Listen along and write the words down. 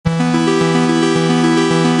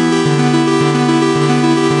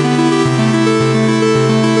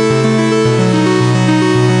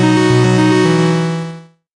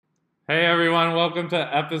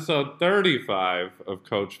to episode 35 of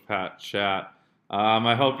Coach Pat Chat.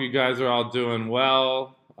 I hope you guys are all doing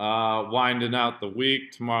well, winding out the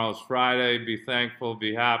week. Tomorrow's Friday. Be thankful,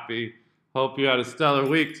 be happy. Hope you had a stellar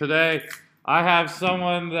week today. I have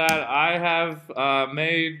someone that I have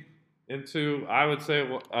made into, I would say,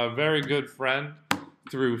 a very good friend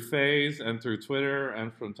through FaZe and through Twitter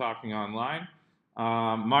and from talking online.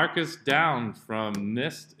 Marcus Down from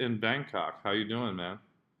NIST in Bangkok. How you doing, man?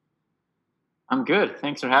 I'm good.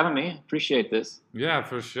 Thanks for having me. Appreciate this. Yeah,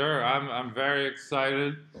 for sure. I'm very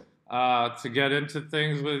excited to get into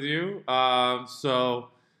things with you. So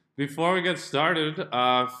before we get started,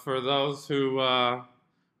 for those who are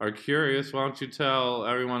curious, why don't you tell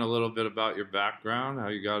everyone a little bit about your background, how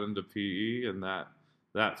you got into PE, and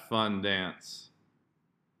that fun dance.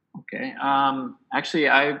 Okay. Actually,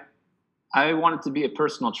 I wanted to be a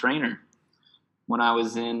personal trainer when I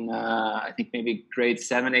was in I think maybe grade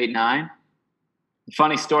 7, 8, 9.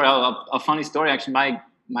 Funny story. A funny story. Actually,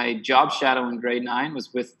 my job shadow in grade 9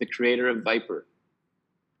 was with the creator of Viper.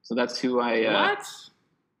 So that's who I. What?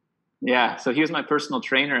 Yeah. So he was my personal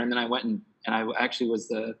trainer, and then I went and I actually was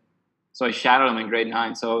So I shadowed him in grade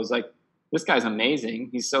 9. So I was like, this guy's amazing.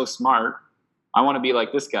 He's so smart. I want to be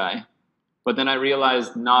like this guy. But then I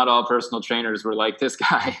realized not all personal trainers were like this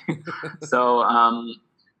guy. So,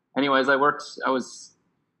 anyways, I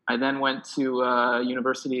then went to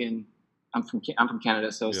university and I'm from Canada,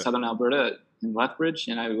 so yeah. Southern Alberta in Lethbridge,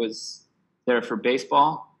 and I was there for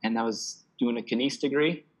baseball, and I was doing a kines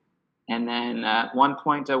degree. And then at one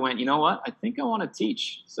point I went, you know what? I think I want to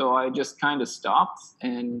teach. So I just kind of stopped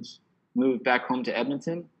and moved back home to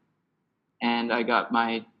Edmonton, and I got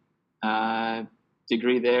my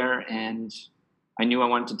degree there, and I knew I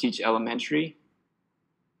wanted to teach elementary.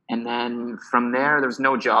 And then from there was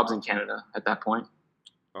no jobs in Canada at that point.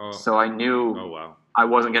 Oh. So I knew I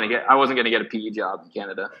wasn't gonna get a PE job in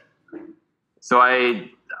Canada. So I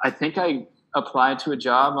think I applied to a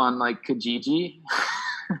job on like Kijiji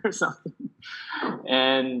or something,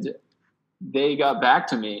 and they got back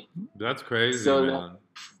to me. That's crazy, man.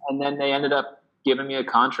 And then they ended up giving me a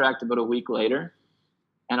contract about a week later.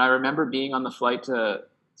 And I remember being on the flight I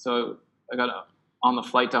got on the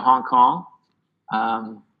flight to Hong Kong.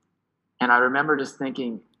 And I remember just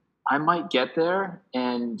thinking, I might get there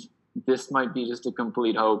and this might be just a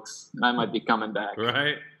complete hoax and I might be coming back.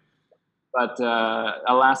 Right. But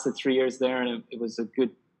I lasted 3 years there, and it was a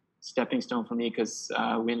good stepping stone for me because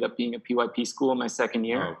we ended up being a PYP school in my second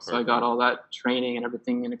year. So I got all that training and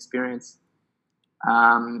everything and experience.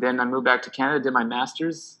 Then I moved back to Canada, did my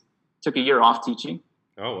master's, took a year off teaching.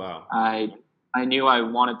 Oh, wow. I knew I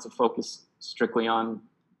wanted to focus strictly on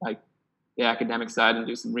like the academic side and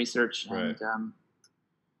do some research. Right.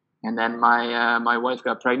 And then my wife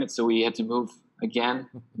got pregnant, so we had to move again.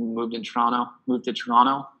 We moved to Toronto,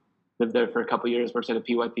 lived there for a couple of years, worked at a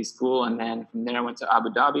PYP school. And then from there I went to Abu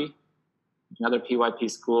Dhabi, another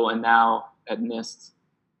PYP school, and now at NIST.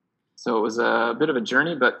 So it was a bit of a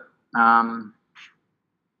journey, but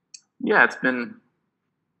yeah, it's been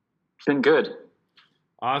good.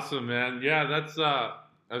 Awesome, man. Yeah, that's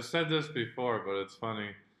I've said this before, but it's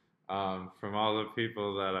funny. From all the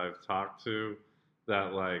people that I've talked to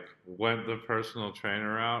that like went the personal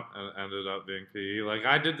trainer route and ended up being PE. Like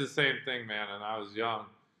I did the same thing, man, and I was young.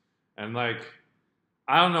 And like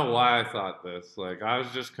I don't know why I thought this. Like I was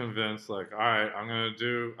just convinced, like, all right, I'm gonna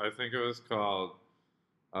do, I think it was called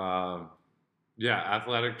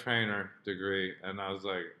athletic trainer degree. And I was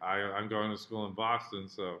like, I'm going to school in Boston,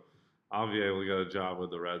 so I'll be able to get a job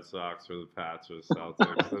with the Red Sox or the Pats or the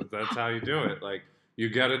Celtics. That's how you do it. Like, you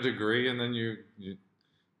get a degree, and then you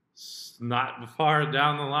not far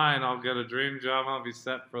down the line, I'll get a dream job. I'll be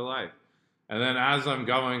set for life. And then as I'm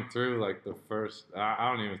going through, like, the first, I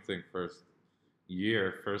don't even think first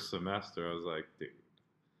semester, I was like, dude,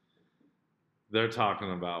 they're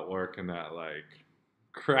talking about working at, like,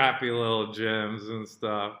 crappy little gyms and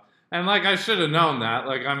stuff. And, like, I should have known that.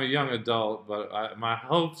 Like, I'm a young adult, but my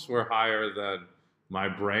hopes were higher than my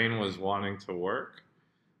brain was wanting to work.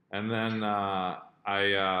 And then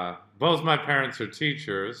both my parents are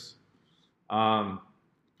teachers. And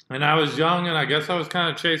I was young, and I guess I was kind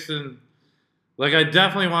of chasing, like, I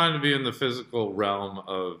definitely wanted to be in the physical realm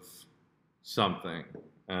of something.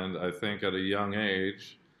 And I think at a young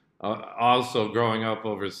age, also growing up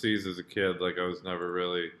overseas as a kid, like, I was never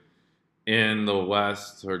really in the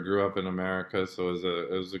West or grew up in America, so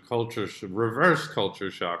it was a reverse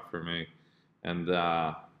culture shock for me, and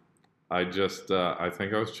I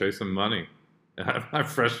think I was chasing money my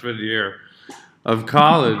freshman year of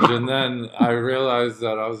college, and then I realized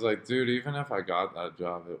that I was like, dude, even if I got that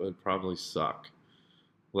job, it would probably suck.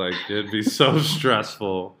 Like it'd be so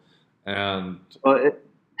stressful, and Well,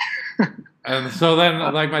 and so then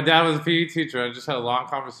like my dad was a PE teacher. I just had a long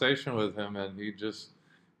conversation with him, and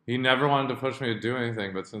he never wanted to push me to do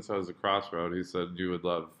anything. But since I was a Crossroad, he said you would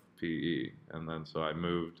love PE, and then so I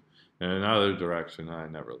moved in another direction, and I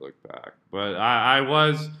never looked back. But I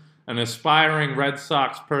was an aspiring Red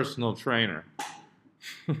Sox personal trainer.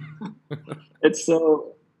 it's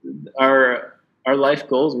so our life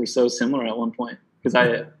goals were so similar at one point because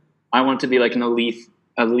I wanted to be like an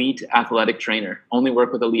elite athletic trainer, only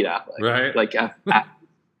work with elite athletes, Right. like so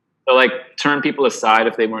like turn people aside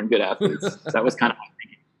if they weren't good athletes. So that was kind of my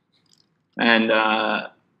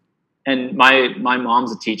thinking. And my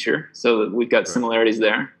mom's a teacher, so we've got similarities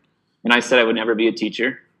there. And I said I would never be a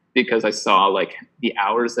teacher because I saw like the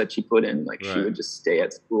hours that she put in. Like she would just stay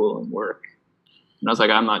at school and work, and I was like,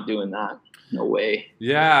 I'm not doing that. No way.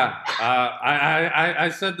 Yeah, I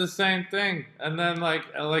said the same thing, and then like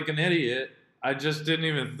an idiot, I just didn't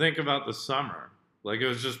even think about the summer. Like it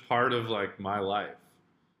was just part of like my life.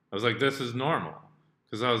 I was like, this is normal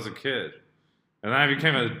because I was a kid, and then I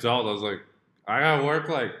became an adult. I was like, I gotta work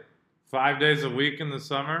like 5 days a week in the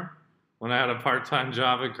summer when I had a part-time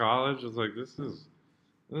job in college. I was like, this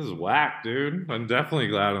is whack, dude. I'm definitely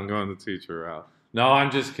glad I'm going the teacher route. No,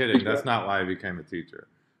 I'm just kidding. That's not why I became a teacher.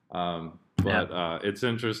 But it's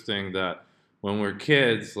interesting that when we're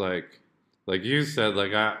kids, like you said,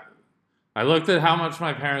 like I looked at how much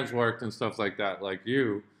my parents worked and stuff like that, like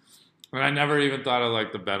you, and I never even thought of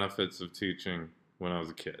like the benefits of teaching when I was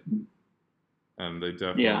a kid, and they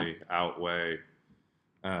definitely outweigh.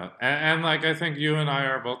 And like I think you and I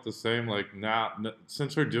are both the same. Like now,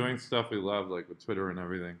 since we're doing stuff we love, like with Twitter and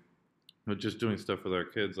everything, but just doing stuff with our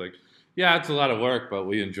kids, like yeah, it's a lot of work, but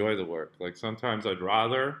we enjoy the work. Like sometimes I'd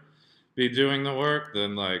rather be doing the work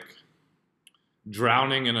than like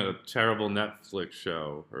drowning in a terrible Netflix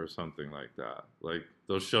show or something like that. Like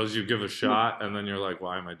those shows you give a shot and then you're like,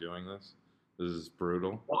 why am I doing this? This is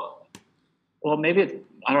brutal. Well, maybe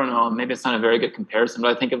I don't know. Maybe it's not a very good comparison,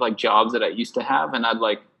 but I think of like jobs that I used to have, and I'd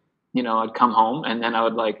like, I'd come home and then I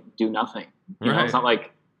would like do nothing. You know, it's not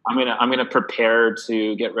like I'm gonna prepare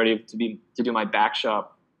to get ready to do my back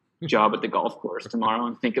shop job at the golf course tomorrow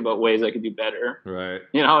and think about ways I could do better. Right.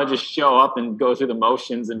 I just show up and go through the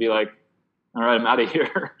motions and be like, all right, I'm out of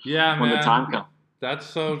here. Yeah, when man. the time comes. That's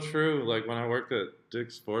so true. Like when I worked at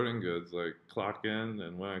Dick's Sporting Goods, like clock in,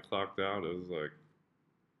 and when I clocked out, it was like,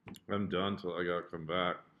 I'm done till I gotta come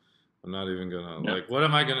back. I'm not even gonna like. What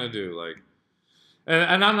am I gonna do? Like,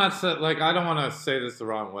 and I'm not like I don't want to say this the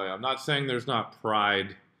wrong way. I'm not saying there's not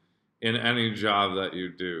pride in any job that you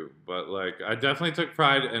do, but like I definitely took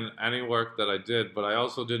pride in any work that I did, but I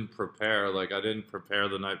also didn't prepare. Like I didn't prepare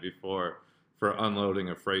the night before for unloading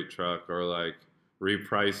a freight truck or like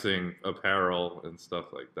repricing apparel and stuff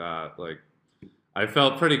like that. Like I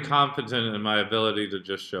felt pretty confident in my ability to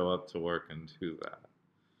just show up to work and do that.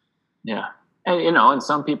 Yeah. And and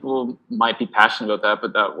some people might be passionate about that,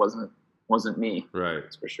 but that wasn't me. Right.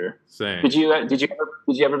 That's for sure. Same. Did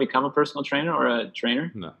you ever become a personal trainer or a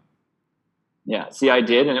trainer? No. Yeah. See, I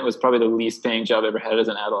did, and it was probably the least paying job I ever had as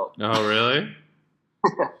an adult. Oh, really?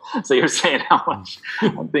 So you're saying how much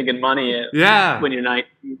I'm thinking money when you're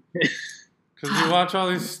 19. Because you watch all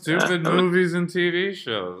these stupid movies and TV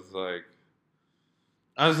shows. Like,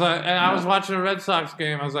 I was watching a Red Sox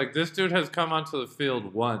game. I was like, this dude has come onto the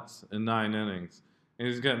field once in 9 innings, and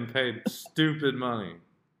he's getting paid stupid money.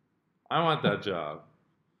 I want that job.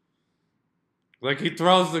 Like, he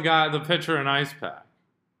throws the pitcher an ice pack.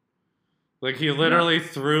 Like, he literally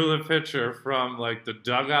threw the pitcher from, like, the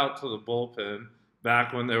dugout to the bullpen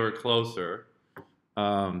back when they were closer.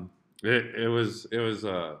 It was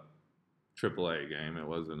a AAA game. It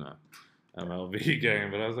wasn't a MLB game.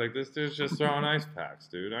 But I was like, this dude's just throwing ice packs,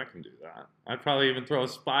 dude. I can do that. I'd probably even throw a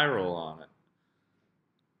spiral on it.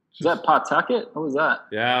 Is that Pawtucket? What was that?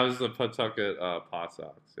 Yeah, it was the Pawtucket Paw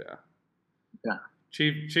Sox, yeah. Yeah.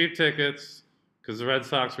 Cheap tickets, because the Red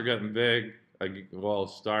Sox were getting big.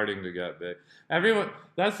 Starting to get big.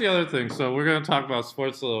 That's the other thing. So we're going to talk about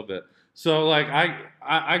sports a little bit. So, like,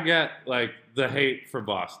 I get, like, the hate for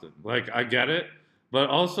Boston. Like, I get it.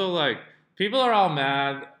 But also, like, people are all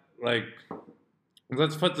mad. Like,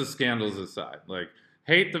 let's put the scandals aside. Like,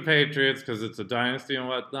 hate the Patriots because it's a dynasty and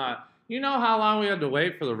whatnot. You know how long we had to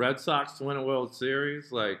wait for the Red Sox to win a World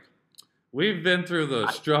Series? Like, we've been through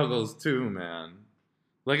the struggles too, man.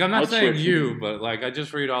 Like, I'm not saying you, but, like, I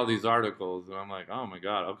just read all these articles, and I'm like, oh, my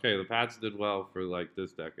God. Okay, the Pats did well for, like,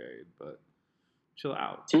 this decade, but chill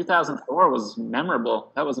out. 2004 was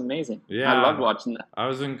memorable. That was amazing. Yeah. I loved watching that. I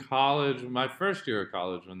was in college, my first year of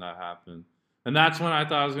college when that happened. And that's when I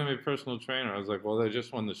thought I was going to be a personal trainer. I was like, well, they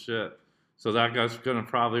just won the ship. So that guy's going to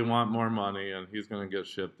probably want more money and he's going to get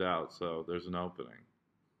shipped out. So there's an opening.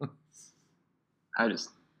 I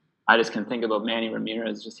just can think about Manny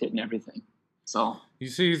Ramirez just hitting everything. So You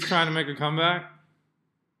see, he's trying to make a comeback?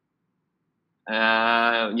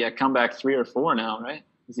 yeah, comeback 3 or 4 now, right?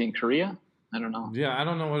 Is he in Korea? I don't know. Yeah, I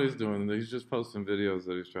don't know what he's doing. He's just posting videos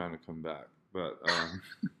that he's trying to come back. But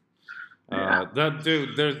Yeah. that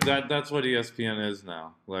dude, that's what ESPN is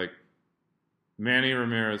now. Like Manny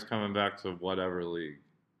Ramirez coming back to whatever league,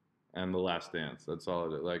 and The Last Dance. That's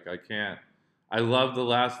all it is. Like I can't. I love The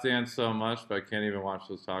Last Dance so much, but I can't even watch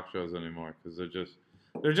those talk shows anymore because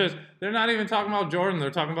they're not even talking about Jordan. They're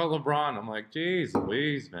talking about LeBron. I'm like, geez,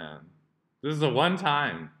 Louise, man. This is the one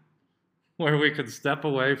time where we could step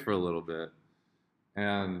away for a little bit.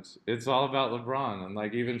 And it's all about LeBron. And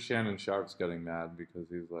like even Shannon Sharp's getting mad because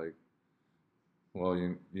he's like, well,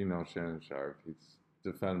 you know Shannon Sharp. He's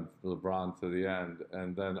defend LeBron to the end.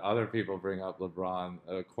 And then other people bring up LeBron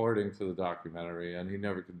according to the documentary, and he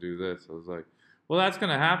never could do this. I was like, well, that's going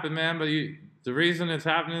to happen, man. But the reason it's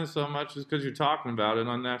happening so much is because you're talking about it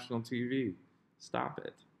on national TV. Stop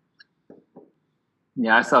it.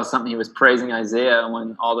 Yeah, I saw something. He was praising Isaiah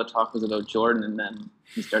when all the talk was about Jordan, and then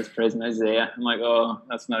he starts praising Isaiah. I'm like, oh,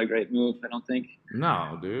 that's not a great move, I don't think.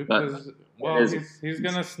 No, dude. But Well, he's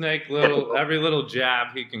gonna snake every little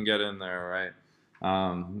jab he can get in there, right?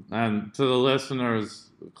 And to the listeners,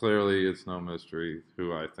 clearly it's no mystery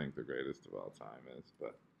who I think the greatest of all time is,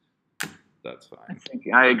 but that's fine.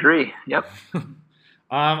 I agree. Yep.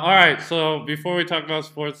 All right. So before we talk about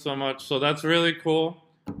sports so much, so that's really cool.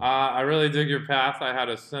 I really dig your path. I had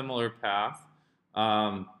a similar path.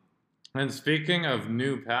 And speaking of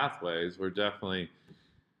new pathways, we're definitely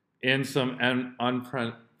in some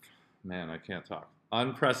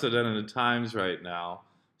unprecedented times right now.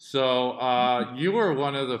 So you were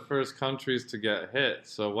one of the first countries to get hit.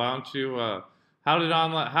 So why don't you?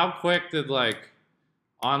 How quick did like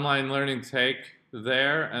online learning take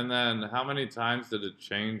there, and then how many times did it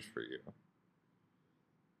change for you?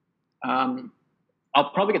 I'll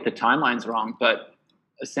probably get the timelines wrong, but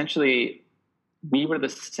essentially, we were the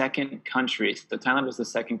second country. So Thailand was the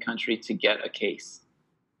second country to get a case,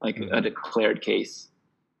 like a declared case,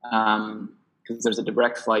 because there's a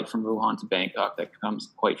direct flight from Wuhan to Bangkok that comes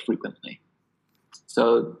quite frequently.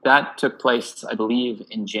 So that took place, I believe,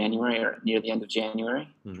 in January or near the end of January.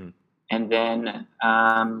 Mm-hmm. And then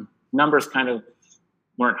numbers kind of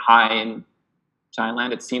weren't high in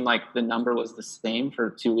Thailand. It seemed like the number was the same for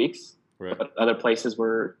 2 weeks, right. But other places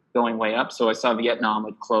were going way up. So I saw Vietnam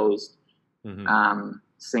had closed,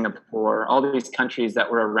 Singapore, all these countries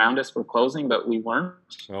that were around us were closing, but we weren't.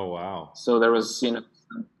 Oh, wow. So there was,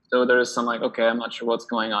 there was some like, okay, I'm not sure what's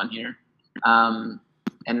going on here. And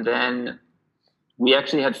then we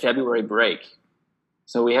actually had February break.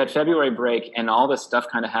 So we had February break and all this stuff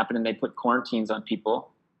kind of happened, and they put quarantines on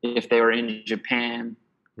people if they were in Japan,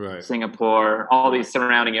 right. Singapore, all these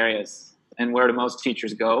surrounding areas. And where do most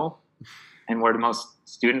teachers go? And where do most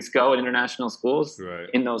students go at international schools? Right.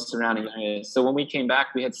 In those surrounding areas. So when we came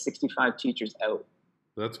back, we had 65 teachers out.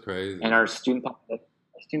 That's crazy. And our student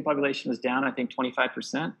population was down, I think,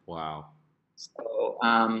 25%. Wow. So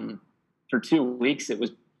for 2 weeks, it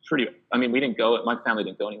was pretty, we didn't go, my family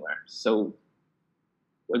didn't go anywhere. So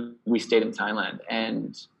we stayed in Thailand,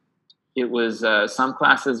 and it was some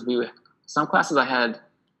classes I had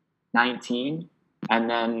 19, and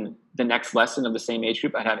then the next lesson of the same age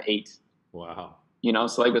group I'd have 8. Wow.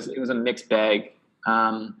 So it was a mixed bag.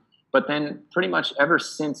 But then pretty much ever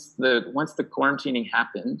since once the quarantining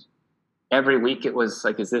happened, every week it was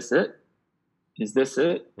like, is this it? Is this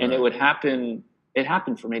it? Right. And it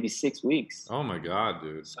happened for maybe 6 weeks. Oh my God,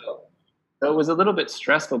 dude. So it was a little bit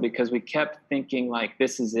stressful because we kept thinking like,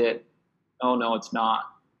 this is it. Oh no, it's not.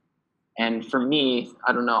 And for me,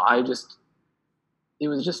 I don't know. It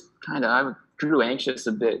was just kind of, I grew anxious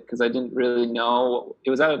a bit because I didn't really know. It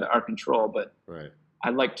was out of our control, but right.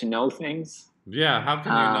 I'd like to know things. Yeah, how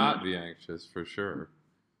can you not be anxious, for sure?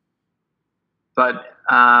 But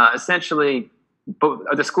essentially,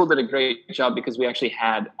 the school did a great job because we actually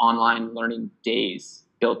had online learning days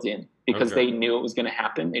built in because they knew it was going to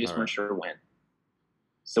happen. They just weren't sure when.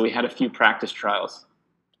 So we had a few practice trials.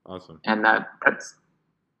 Awesome. And that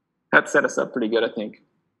set us up pretty good, I think.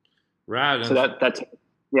 Rad. So that's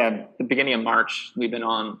the beginning of March. We've been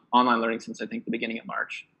on online learning since I think the beginning of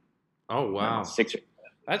March. Oh wow, 6 years.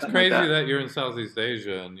 That's crazy like that you're in Southeast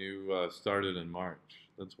Asia and you started in March.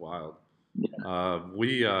 That's wild. Yeah.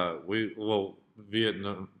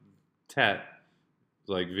 Vietnam Tet,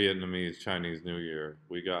 like Vietnamese Chinese New Year.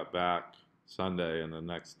 We got back Sunday, and the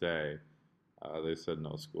next day They said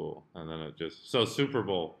no school, and then it just so Super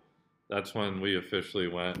Bowl. That's when we officially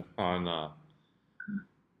went on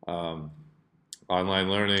um, online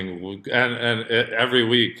learning, and every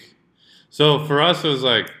week. So for us, it was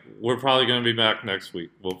like we're probably going to be back next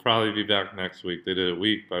week. We'll probably be back next week. They did it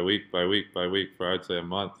week by week by week by week for I'd say a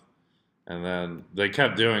month, and then they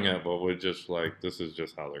kept doing it, but we're just like, this is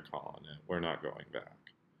just how they're calling it. We're not going back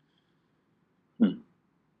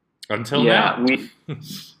until now.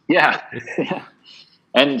 Yeah.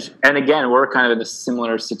 And again, we're kind of in a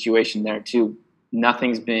similar situation there too.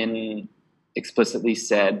 Nothing's been explicitly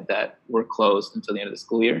said that we're closed until the end of the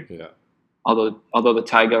school year. Yeah. Although the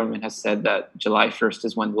Thai government has said that July 1st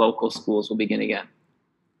is when local schools will begin again.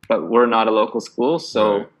 But we're not a local school,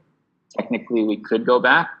 so Right. technically we could go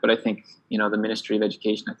back, but I think, the Ministry of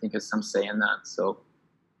Education, I think, has some say in that. So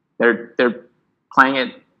they're playing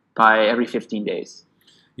it by every 15 days.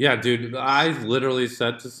 Yeah, dude, I literally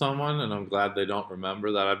said to someone, and I'm glad they don't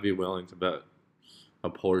remember, that I'd be willing to bet a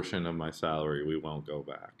portion of my salary we won't go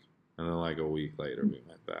back. And then like a week later, we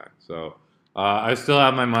went back. So I still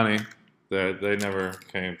have my money. They never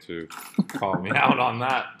came to call me out on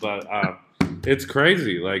that. But it's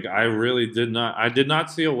crazy. Like, I did not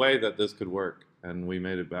see a way that this could work. And we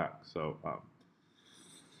made it back. So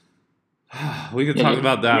we could talk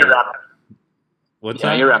about that.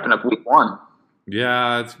 You're wrapping up week 1.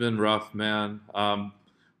 Yeah, it's been rough, man.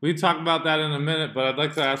 We can talk about that in a minute, but I'd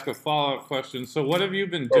like to ask a follow-up question. So what have you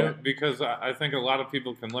been doing? Because I think a lot of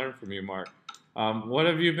people can learn from you, Mark. What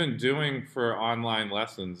have you been doing for online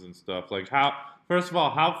lessons and stuff? Like, first of all,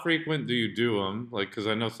 how frequent do you do them? Like, because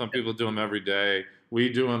I know some people do them every day. We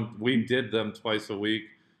did them twice a week,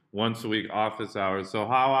 once a week, office hours. So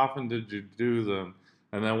how often did you do them?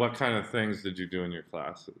 And then what kind of things did you do in your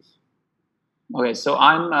classes? Okay, so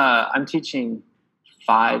I'm teaching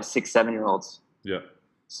 5, 6, 7-year-olds. Yeah.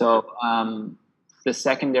 So the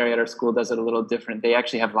secondary at our school does it a little different. They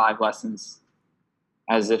actually have live lessons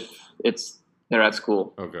as if they're at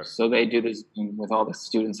school. Okay. So they do this with all the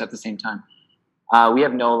students at the same time. We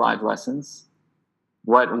have no live lessons.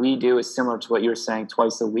 What we do is similar to what you were saying,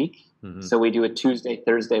 twice a week. Mm-hmm. So we do a Tuesday,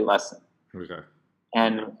 Thursday lesson. Okay.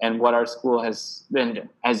 And what our school has been,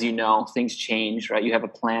 as you know, things change, right? You have a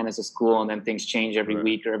plan as a school, and then things change every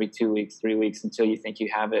week or every 2 weeks, 3 weeks until you think you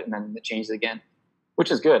have it, and then it changes again, which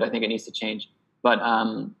is good. I think it needs to change. But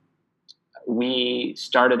we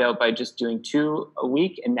started out by just doing 2 a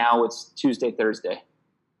week, and now it's Tuesday, Thursday,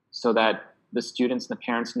 so that the students and the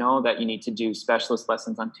parents know that you need to do specialist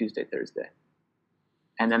lessons on Tuesday, Thursday.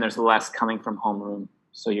 And then there's less coming from homeroom.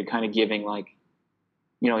 So you're kind of giving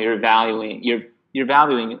you're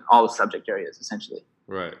valuing all the subject areas essentially.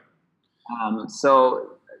 Right.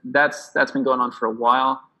 So that's been going on for a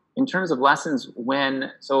while. In terms of lessons,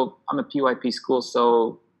 so I'm a PYP school,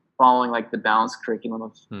 so following like the balanced curriculum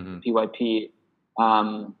of PYP,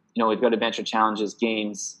 we've got adventure challenges,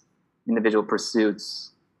 games, individual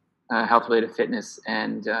pursuits, health-related fitness,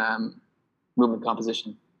 and movement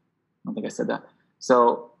composition. I don't think I said that.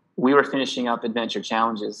 So we were finishing up adventure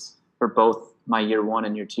challenges for both my year 1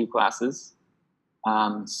 and year 2 classes.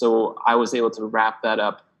 So I was able to wrap that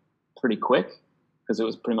up pretty quick because it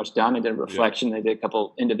was pretty much done. I did a reflection. I did a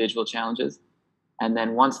couple individual challenges. And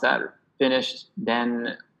then once that finished,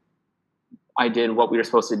 then I did what we were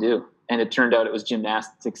supposed to do. And it turned out it was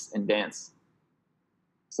gymnastics and dance.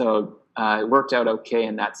 So it worked out okay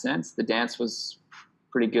in that sense. The dance was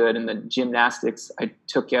pretty good. And the gymnastics, I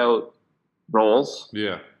took out rolls.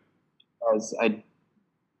 Yeah. Because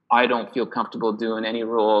I don't feel comfortable doing any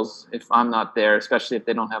rolls if I'm not there, especially if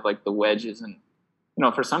they don't have like the wedges. And,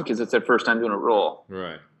 for some kids, it's their first time doing a roll.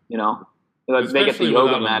 Right. They get the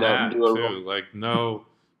yoga mat out and do a roll. Like no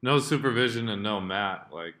supervision and no mat.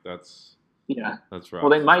 Like that's right. Well,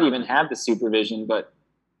 they might even have the supervision, but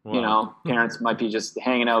parents might be just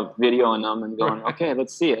hanging out videoing them and going, okay,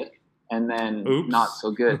 let's see it. And then not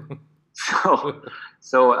so good.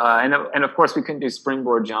 And of course we couldn't do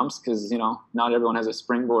springboard jumps because, not everyone has a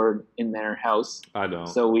springboard in their house. I don't.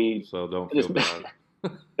 So don't feel bad.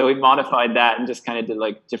 So we modified that and just kind of did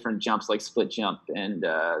like different jumps, like split jump and,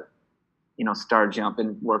 star jump,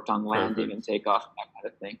 and worked on landing and takeoff, that kind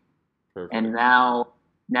of thing. Perfect. And now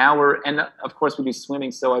and of course we do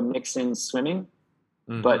swimming. So I mix in swimming,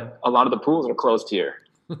 but a lot of the pools are closed here.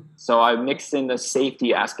 So I mixed in the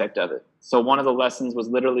safety aspect of it. So one of the lessons was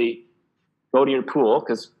literally go to your pool,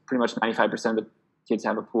 because pretty much 95% of the kids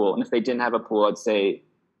have a pool. And if they didn't have a pool, I'd say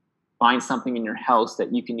find something in your house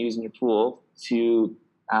that you can use in your pool to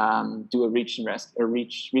do a reach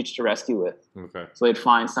to rescue with. Okay. So they'd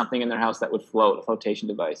find something in their house that would float, a flotation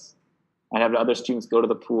device. I'd have other students go to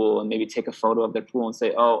the pool and maybe take a photo of their pool and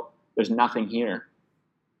say, oh, there's nothing here.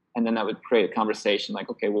 And then that would create a conversation like,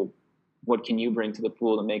 okay, well, what can you bring to the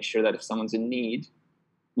pool to make sure that if someone's in need,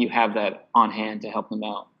 you have that on hand to help them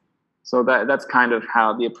out. So that's kind of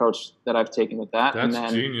how the approach that I've taken with that. That's and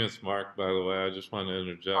then, genius, Mark, by the way. I just want to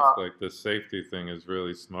interject. Like, the safety thing is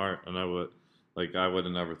really smart, and I would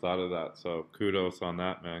have never thought of that. So kudos on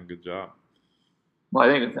that, man. Good job. Well,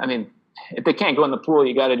 I mean, if they can't go in the pool,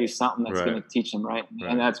 you got to do something that's going to teach them, right?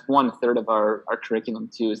 And that's 1/3 of our curriculum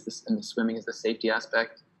too, is this, and the swimming is the safety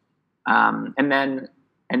aspect.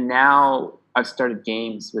 And now I've started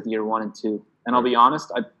games with year 1 and 2, and I'll be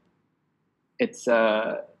honest, it's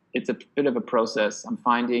a bit of a process. I'm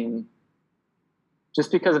finding,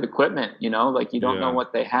 just because of equipment, you know, like you don't know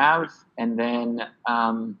what they have, and then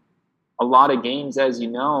a lot of games, as you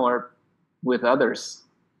know, are with others.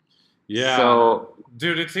 Yeah. So,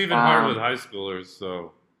 dude, it's even hard with high schoolers.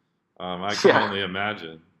 So I can only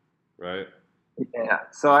imagine, right? Yeah.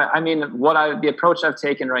 So I mean, the approach I've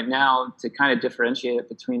taken right now to kind of differentiate it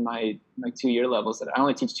between my 2-year levels, that I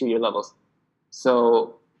only teach 2-year levels.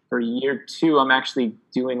 So for year 2, I'm actually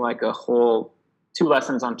doing like a whole 2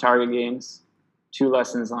 lessons on target games, 2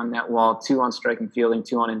 lessons on net wall, 2 on striking fielding,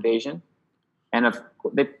 2 on invasion. And if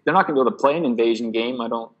they're not going to be able to play an invasion game, I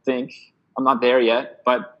don't think. I'm not there yet,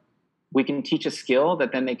 but we can teach a skill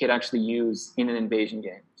that then they could actually use in an invasion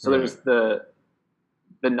game. So there's the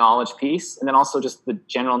knowledge piece, and then also just the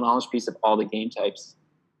general knowledge piece of all the game types.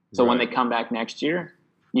 So when they come back next year,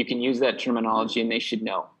 you can use that terminology and they should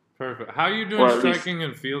know. Perfect. How are you doing striking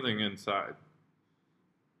and fielding inside?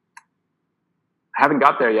 I haven't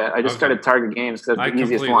got there yet. I just started target games because that's the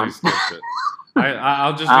easiest one. Skipped it.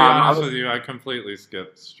 I'll just be honest with you. I completely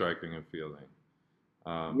skipped striking and fielding.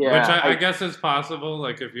 Which I guess is possible,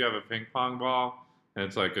 like if you have a ping pong ball and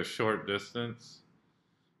it's like a short distance.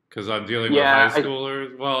 Because I'm dealing with high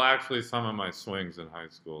schoolers. Well, actually, some of my swings in high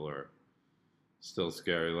school are still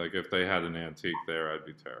scary. Like if they had an antique there, I'd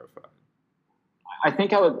be terrified. I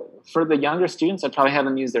think I would, for the younger students, I'd probably have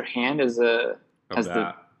them use their hand as the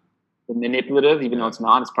manipulative, even though it's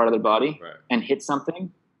not, it's part of their body, and hit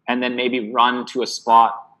something, and then maybe run to a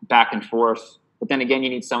spot back and forth. But then again, you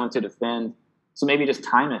need someone to defend. So maybe just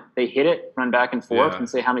time it. They hit it, run back and forth, and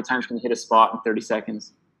say how many times can you hit a spot in 30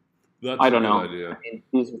 seconds. I don't know. Idea. I mean,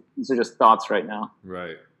 these are just thoughts right now.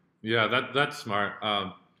 Right. Yeah, that's smart.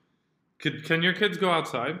 Can your kids go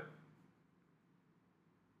outside?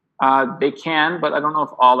 They can, but I don't know if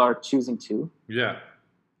all are choosing to. Yeah.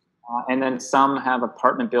 And then some have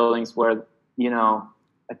apartment buildings where, you know,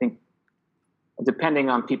 I think depending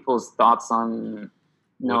on people's thoughts on,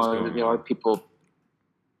 there are people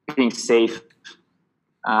being safe.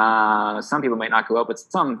 Some people might not go out, but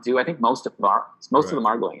some do. I think most of them are. Most of them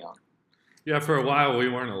are going out. Yeah, for a while we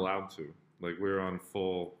weren't allowed to. Like we were on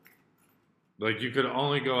full. Like you could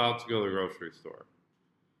only go out to go to the grocery store.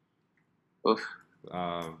 Oof.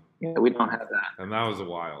 Yeah, we don't have that. And that was a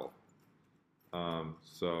while.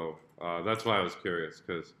 So that's why I was curious,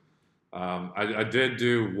 because I did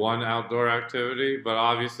do one outdoor activity, but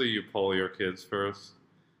obviously you poll your kids first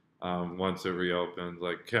once it reopens.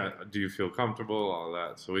 Like, do you feel comfortable? All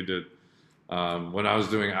that. So we did. When I was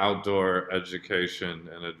doing outdoor education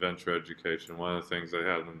and adventure education, one of the things I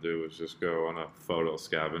had them do was just go on a photo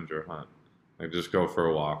scavenger hunt. Like just go for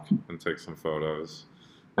a walk and take some photos.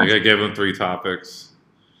 Like I gave them 3 topics: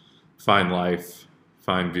 find life,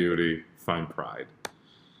 find beauty, find pride.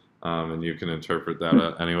 And you can interpret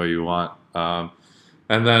that any way you want. And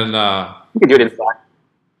then you can do it inside.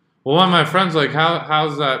 Well, one of my friends like,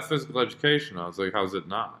 how's that physical education? I was like, how's it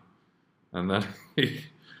not? And then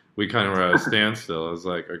we kind of were at a standstill. I was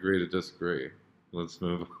like, agree to disagree. Let's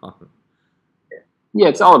move on. Yeah,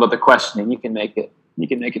 it's all about the questioning. You can make it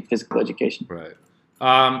physical education. Right.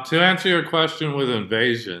 To answer your question with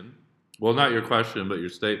invasion, well, not your question, but your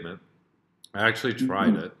statement, I actually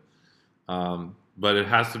tried it. But it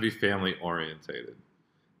has to be family orientated.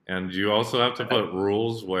 And you also have to put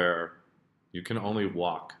rules where you can only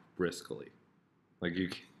walk briskly. Like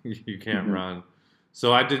you can't run.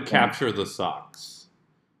 So I did capture the socks.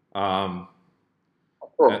 And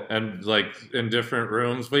like in different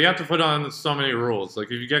rooms, but you have to put on so many rules.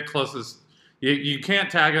 Like if you get closest, you can't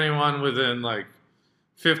tag anyone within like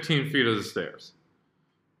 15 feet of the stairs.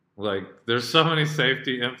 Like there's so many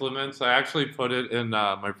safety implements. I actually put it in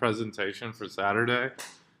my presentation for Saturday,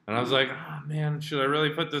 and I was like, oh man, should I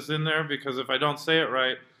really put this in there? Because if I don't say it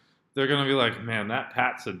right, they're gonna be like, man, that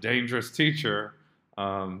Pat's a dangerous teacher.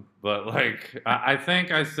 But like I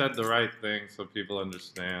think I said the right thing so people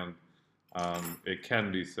understand. It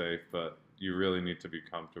can be safe, but you really need to be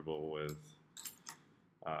comfortable with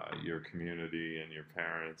your community and your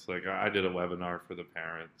parents. Like I did a webinar for the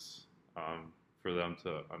parents for them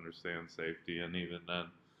to understand safety, and even then,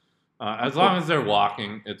 as long as they're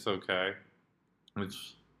walking, it's okay.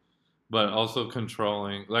 Which, but also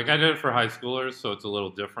controlling. Like I did it for high schoolers, so it's a little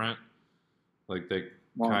different. Like they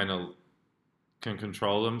kind of can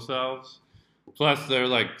control themselves. Plus, they're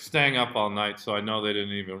like staying up all night, so I know they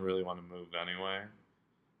didn't even really want to move anyway.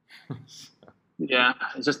 Yeah,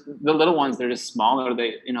 it's just the little ones. They're just smaller.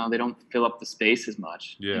 They they don't fill up the space as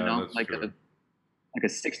much. Yeah, that's like true. a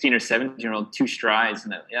 16 or 17-year-old, 2 strides,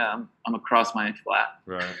 and I'm across my flat.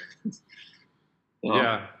 Right. So,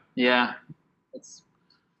 yeah. Yeah. It's,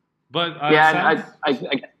 but I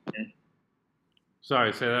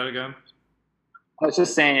sorry, say that again. I was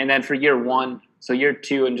just saying, and then for year 1, so year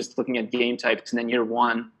 2, and just looking at game types, and then year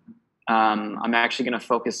 1, I'm actually going to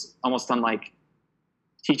focus almost on like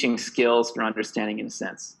teaching skills for understanding in a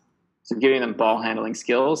sense. So giving them ball handling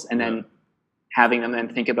skills, and then having them then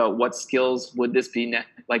think about what skills would this be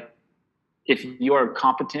like if you are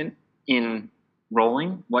competent in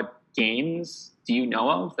rolling, what games do you know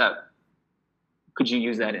of that could you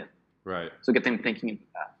use that in? Right. So get them thinking about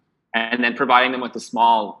that. And then providing them with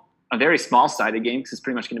a very small sided game, because it's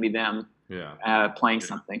pretty much going to be them playing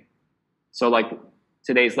something. So like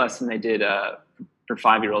today's lesson, they did for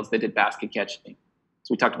 5-year-olds, they did basket catching.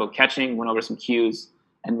 So we talked about catching, went over some cues,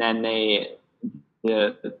 and then the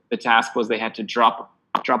task was they had to drop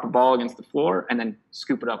a ball against the floor and then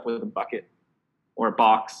scoop it up with a bucket or a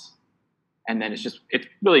box. And then it's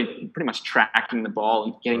really pretty much tracking the ball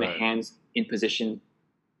and getting the hands in position.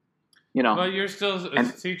 But you're still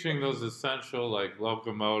teaching those essential like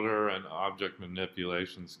locomotor and object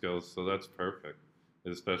manipulation skills, so that's perfect,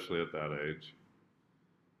 especially at that age.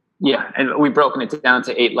 Yeah, and we've broken it down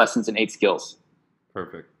to 8 lessons and 8 skills.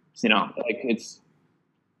 Perfect. Like it's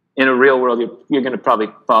in a real world, you're going to probably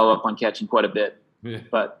follow up on catching quite a bit. Yeah.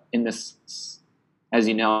 But in this, as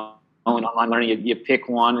you know, in online learning, you pick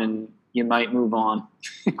one and you might move on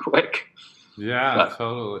quick. Yeah,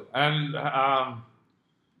 totally. And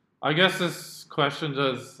I guess this question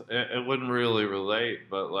it wouldn't really relate,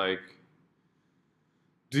 but like,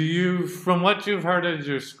 from what you've heard at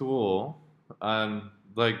your school,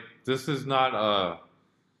 like this is not a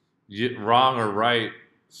wrong or right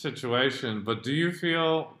situation, but do you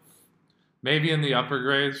feel maybe in the upper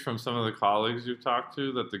grades from some of the colleagues you've talked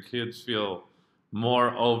to that the kids feel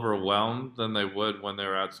more overwhelmed than they would when they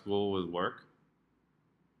were at school with work?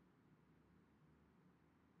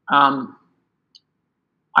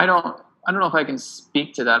 I don't know if I can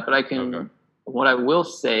speak to that, but I can. Okay. What I will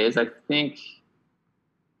say is I think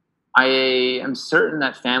I am certain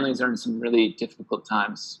that families are in some really difficult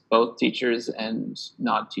times, both teachers and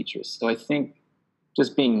not teachers. So I think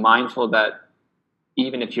just being mindful that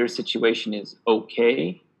even if your situation is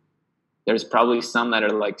okay, there's probably some that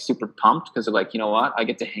are like super pumped because they're like, you know what, I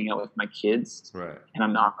get to hang out with my kids, right?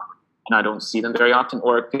 And I don't see them very often.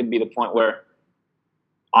 Or it could be the point where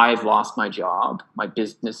I've lost my job, my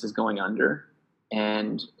business is going under,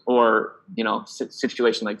 or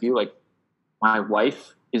situation like you, like my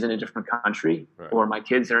wife is in a different country, right, or my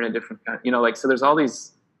kids are in a different country, so there's all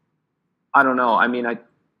these, I don't know. I mean,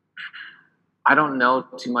 I don't know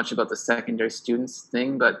too much about the secondary students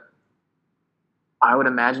thing, but I would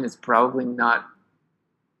imagine it's probably not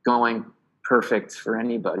going perfect for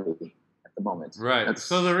anybody at the moment. Right.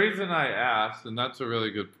 So the reason I asked, and that's a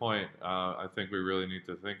really good point, I think we really need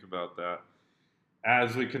to think about that.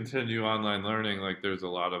 As we continue online learning, like there's a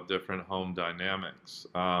lot of different home dynamics.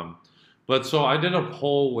 But so I did a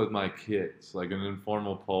poll with my kids, like an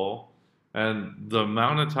informal poll, and the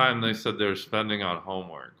amount of time they said they're spending on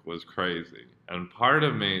homework was crazy. And part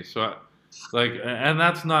of me, and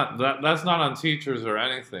that's not on teachers or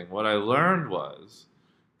anything. What I learned was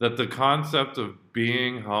that the concept of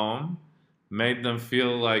being home made them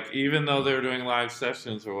feel like, even though they were doing live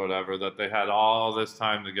sessions or whatever, that they had all this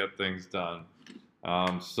time to get things done.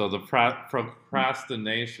 So the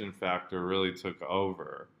procrastination factor really took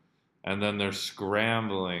over. And then they're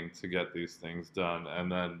scrambling to get these things done.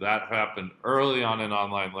 And then that happened early on in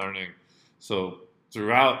online learning. So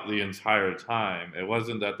throughout the entire time, it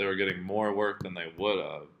wasn't that they were getting more work than they would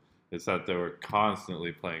have. It's that they were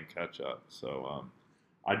constantly playing catch up. So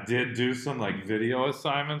I did do some like video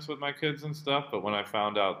assignments with my kids and stuff. But when I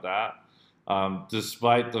found out that,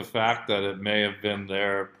 despite the fact that it may have been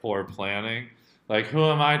their poor planning, like who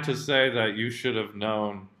am I to say that you should have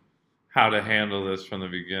known how to handle this from the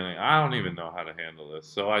beginning? I don't even know how to handle this.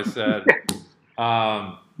 So I said,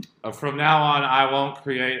 from now on, I won't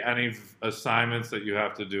create any assignments that you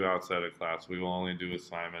have to do outside of class. We will only do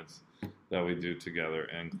assignments that we do together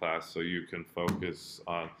in class, so you can focus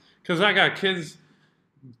on. Because I got kids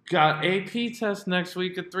got AP test next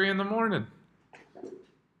week at 3 in the morning.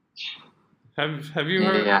 Have you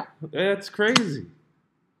heard? Yeah. It's crazy.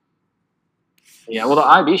 Yeah. Well, the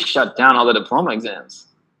IB shut down all the diploma exams.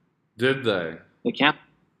 Did they? They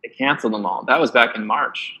canceled them all. That was back in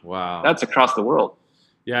March. Wow. That's across the world.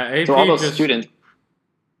 Yeah, AP so all those students.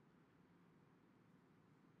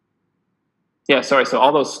 Yeah, sorry. So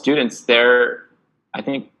all those students there, I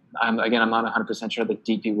think, I'm not 100% sure the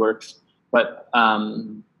DP works, but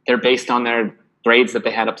they're based on their grades that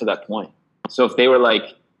they had up to that point. So if they were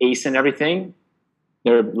like ace and everything,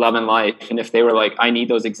 they're loving life. And if they were like, I need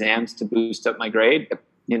those exams to boost up my grade,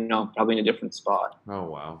 probably in a different spot. Oh,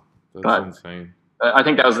 wow. That's insane. I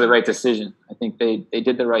think that was the right decision. I think they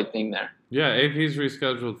did the right thing there. Yeah, AP's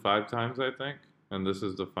rescheduled 5 times, I think, and this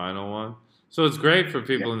is the final one. So it's great for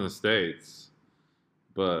people in the States,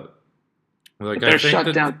 but like they're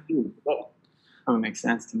shut down too. That doesn't make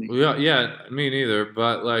sense to me. Yeah, me neither.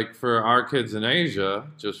 But like for our kids in Asia,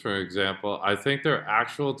 just for example, I think their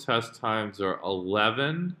actual test times are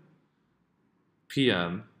 11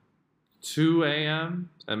 p.m., 2 a.m.,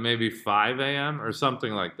 and maybe 5 a.m. or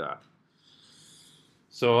something like that.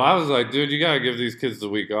 So I was like, dude, you gotta give these kids the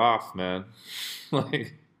week off, man.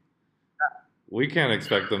 Like, we can't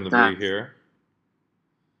expect them to be here.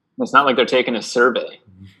 It's not like they're taking a survey.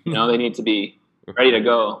 They need to be ready to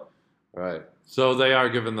go. Right. So they are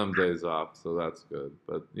giving them days off, so that's good.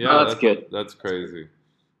 But yeah, that's good. That's crazy.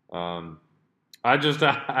 I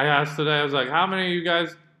asked today, I was like, how many of you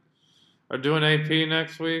guys are doing AP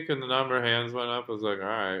next week? And the number of hands went up. I was like, all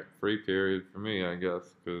right, free period for me, I guess,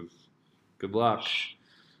 because good luck.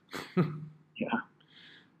 Yeah.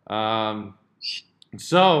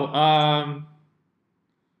 So,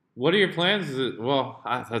 what are your plans?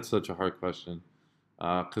 That's such a hard question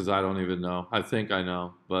because I don't even know. I think I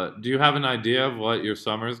know, but do you have an idea of what your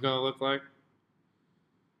summer is going to look like?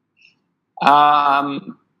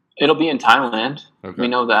 It'll be in Thailand. Okay. We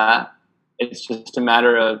know that. It's just a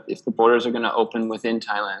matter of if the borders are going to open within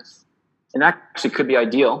Thailand, and that actually could be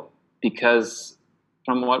ideal because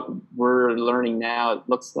from what we're learning now, it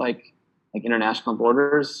looks like international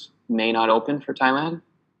borders may not open for Thailand.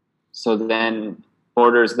 So then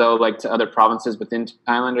borders, though, like to other provinces within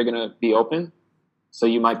Thailand are going to be open. So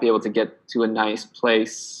you might be able to get to a nice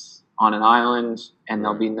place on an island and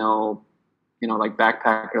there'll be no, like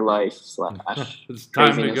backpacker life / it's time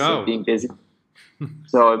to craziness go. of being busy.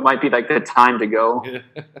 So it might be like the time to go.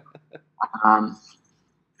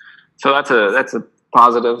 So that's a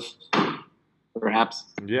positive. Perhaps.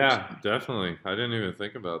 Yeah, definitely. I didn't even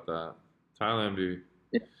think about that. Thailand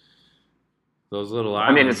those little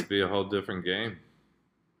islands be a whole different game.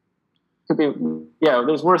 Could be,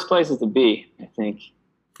 there's worse places to be, I think.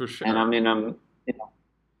 For sure. And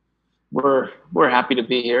we're happy to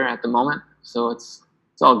be here at the moment, so it's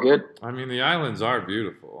all good. I mean, the islands are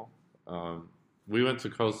beautiful. We went to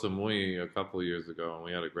Koh Samui a couple of years ago, and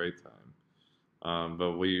we had a great time.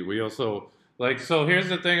 But we also so here's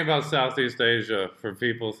the thing about Southeast Asia for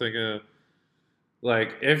people thinking,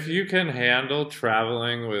 if you can handle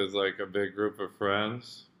traveling with a big group of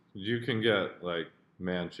friends, you can get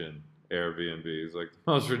mansion Airbnbs, the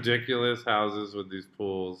most ridiculous houses with these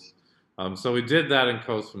pools. So we did that in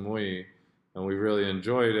Koh Samui, and we really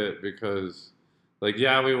enjoyed it because,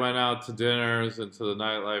 we went out to dinners and to the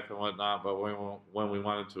nightlife and whatnot, but when we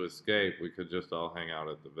wanted to escape, we could just all hang out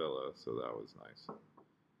at the villa, so that was nice.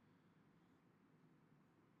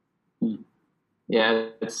 Yeah,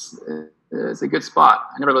 it's a good spot.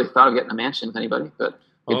 I never really thought of getting a mansion with anybody, but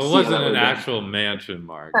it wasn't an actual mansion,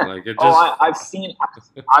 Mark. It just.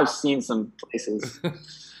 I've seen some places.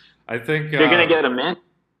 I think you're gonna get a mansion.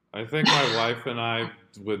 I think my wife and I,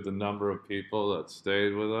 with the number of people that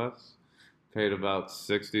stayed with us, paid about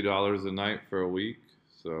 $60 a night for a week.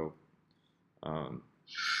 So,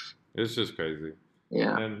 it's just crazy.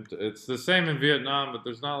 Yeah, and it's the same in Vietnam, but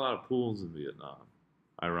there's not a lot of pools in Vietnam.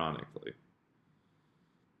 Ironically.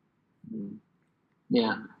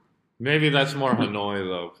 Yeah. Maybe that's more Hanoi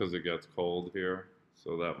though, because it gets cold here,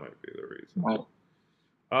 so that might be the reason.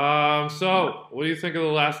 Right. So what do you think of The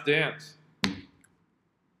Last Dance?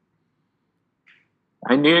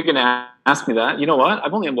 I knew you were gonna ask me that. You know what?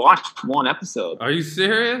 I've only watched one episode. Are you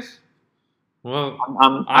serious? Well,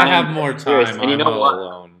 I have more time. And you know I'm what?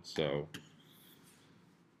 alone, so.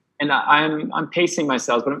 And I'm pacing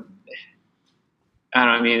myself, but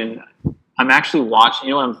I'm actually watching.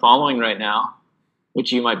 You know what I'm following right now,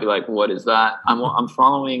 which you might be like, "What is that?" I'm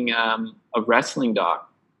following a wrestling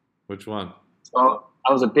doc. Which one? So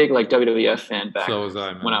I was a big WWF fan back So was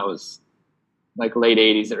I, man. when I was late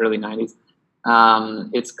 '80s, early '90s.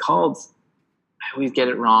 It's called. I always get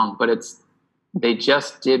it wrong, but they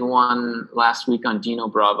just did one last week on Dino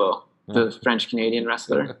Bravo, the French Canadian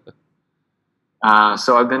wrestler.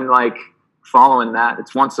 So I've been like following that.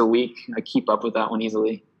 It's once a week. I keep up with that one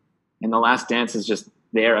easily. And The Last Dance is just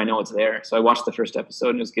there. I know it's there. So I watched the first episode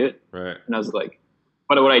and it was good. Right. And I was like,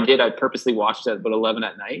 but what I did, I purposely watched it at about 11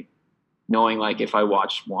 at night, knowing like if I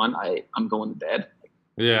watch one, I'm going to bed.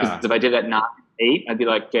 Yeah. If I did at 9, 8, I'd be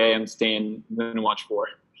like, okay, I'm going to watch 4.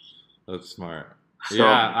 That's smart. So,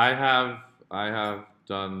 yeah, I have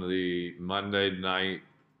done the Monday night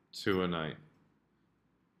 2 a night.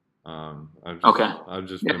 I've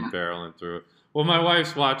just been barreling through it. Well, my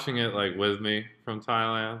wife's watching it like with me from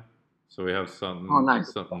Thailand, so we have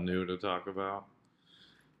something new to talk about.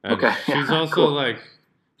 And she's also cool. like,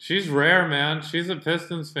 she's rare, man. She's a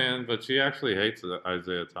Pistons fan, but she actually hates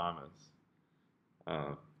Isaiah Thomas.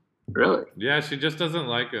 Really? Yeah, she just doesn't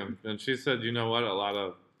like him, and she said, you know what? A lot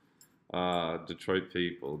of Detroit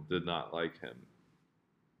people did not like him.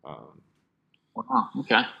 Wow.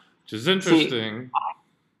 Okay. Which is interesting.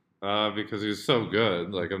 Because he's so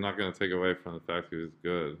good. Like, I'm not going to take away from the fact he was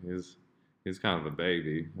good. He's kind of a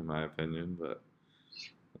baby, in my opinion. But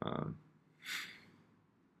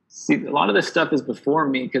see, a lot of this stuff is before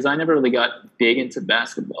me because I never really got big into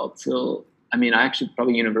basketball till I actually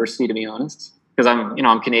probably university, to be honest. Because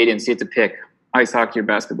I'm Canadian, so you have to pick ice hockey or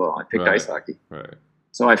basketball. I picked ice hockey. Right.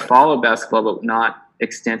 So I followed basketball, but not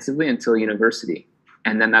extensively until university,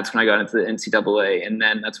 and then that's when I got into the NCAA, and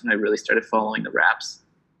then that's when I really started following the Raps.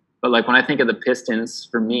 But like when I think of the Pistons,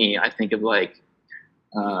 for me, I think of like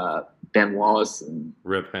Ben Wallace and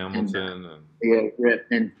Rip Hamilton Rip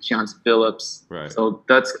and John Phillips. Right. So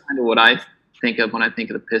that's kind of what I think of when I think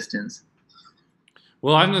of the Pistons.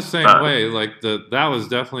 Well, I'm the same way. Like that was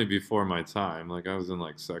definitely before my time. Like I was in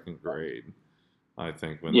like second grade, I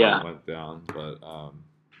think, when that went down. But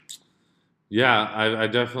I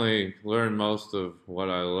definitely learned most of what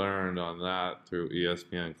I learned on that through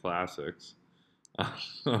ESPN Classics.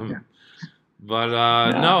 But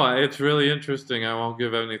no, it's really interesting. I won't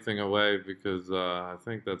give anything away because I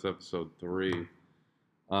think that's episode 3.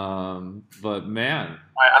 But man,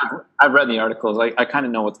 I've read the articles. I kind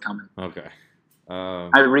of know what's coming. Okay.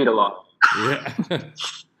 I read a lot. Yeah.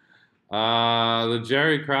 The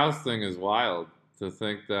Jerry Krause thing is wild to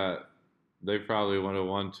think that they probably would have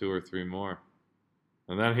won 2 or 3 more,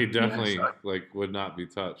 and then he definitely would not be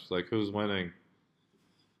touched. Like who's winning?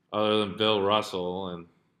 Other than Bill Russell and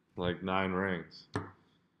like 9 rings.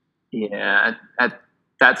 Yeah, at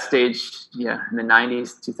that stage, in the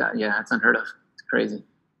 90s, 2000, it's unheard of. It's crazy.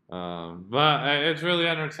 But it's really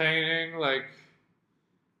entertaining,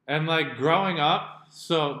 and growing up.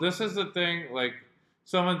 So this is the thing, like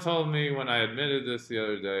someone told me when I admitted this the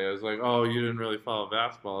other day, I was like, oh, you didn't really follow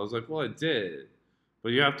basketball. I was like, well, I did.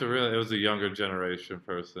 But you have to it was a younger generation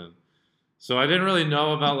person. So I didn't really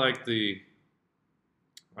know about I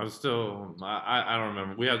don't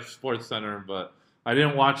remember. We had Sports Center, but I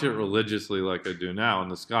didn't watch it religiously like I do now.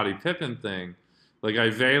 And the Scottie Pippen thing, I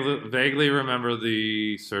vaguely remember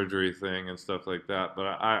the surgery thing and stuff like that, but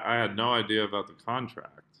I had no idea about the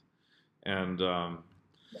contract. And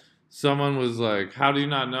someone was like, how do you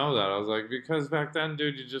not know that? I was like, because back then,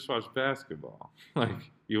 dude, you just watched basketball.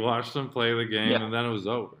 You watched them play the game, and then it was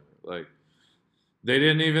over. They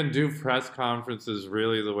didn't even do press conferences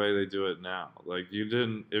really the way they do it now.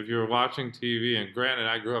 If you were watching TV, and granted,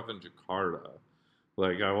 I grew up in Jakarta.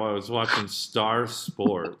 I was watching Star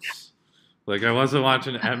Sports. I wasn't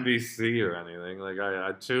watching NBC or anything.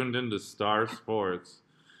 I tuned into Star Sports.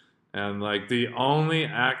 And, the only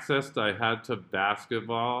access I had to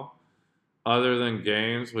basketball, other than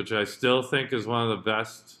games, which I still think is one of the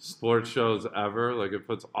best sports shows ever, it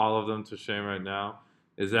puts all of them to shame right now,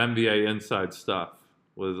 is NBA Inside Stuff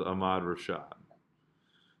with Ahmad Rashad.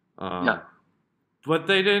 But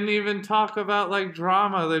they didn't even talk about,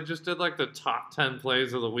 drama. They just did, the top 10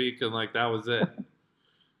 plays of the week, and, that was it.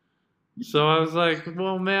 So I was like,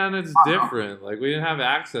 well, man, it's different. We didn't have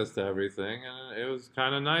access to everything, and it was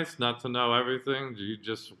kind of nice not to know everything. You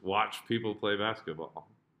just watch people play basketball.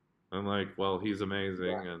 I'm like, well, he's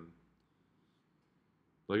amazing, and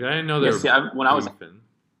I didn't know they were when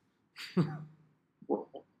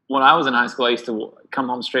I was in high school, I used to come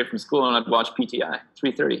home straight from school and I'd watch PTI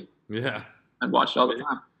 3:30. Yeah, I'd watch it all the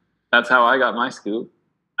time. That's how I got my scoop.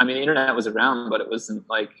 The internet was around, but it wasn't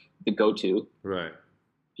the go-to. Right.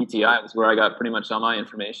 PTI was where I got pretty much all my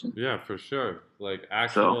information. Yeah, for sure.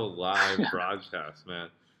 Actual live broadcast, man.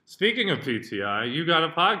 Speaking of PTI, you got a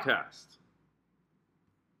podcast.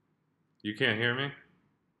 You can't hear me?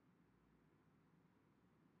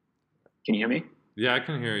 Can you hear me? Yeah, I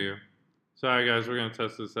can hear you. Sorry, guys, we're going to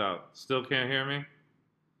test this out. Still can't hear me?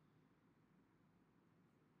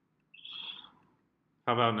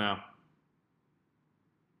 How about now?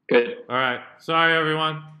 Good. All right. Sorry,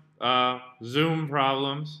 everyone. Zoom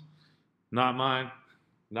problems. Not mine.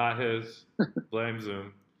 Not his. Blame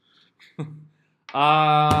Zoom.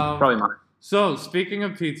 Probably mine. So, speaking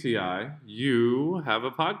of PTI, you have a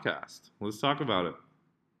podcast. Let's talk about it.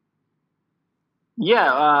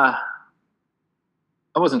 Yeah,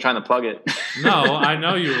 I wasn't trying to plug it. No, I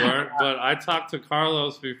know you weren't, but I talked to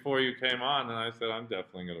Carlos before you came on, and I said I'm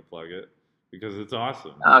definitely going to plug it because it's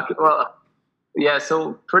awesome. Well, yeah.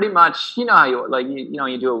 So pretty much, you know how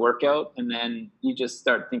you do a workout and then you just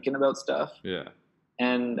start thinking about stuff. Yeah.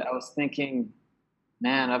 And I was thinking,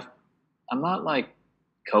 man, I'm not like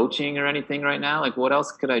coaching or anything right now. Like, what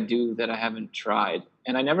else could I do that I haven't tried?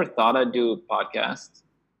 And I never thought I'd do a podcast.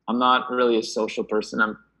 I'm not really a social person.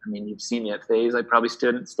 I mean, you've seen me at FaZe. I probably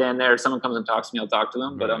stand there. If someone comes and talks to me, I'll talk to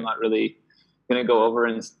them. But I'm not really going to go over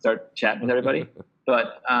and start chatting with everybody.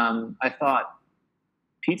 But I thought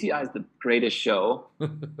PTI is the greatest show.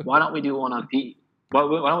 Why don't we do one on PE? Why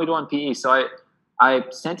don't we do one on PE? So I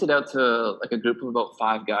sent it out to like a group of about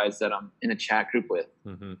 5 guys that I'm in a chat group with.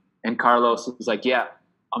 Mm-hmm. And Carlos was like, yeah,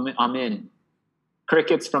 I'm in.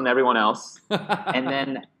 Crickets from everyone else. and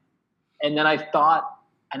then I thought,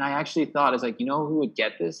 and I actually thought, I was like, you know who would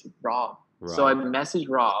get this? Rob. So I messaged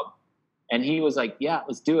Rob, and he was like, yeah,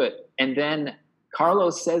 let's do it. And then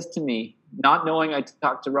Carlos says to me, not knowing I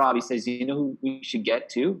talked to Rob, he says, you know who we should get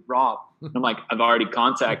to? Rob. And I'm like, I've already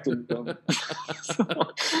contacted him.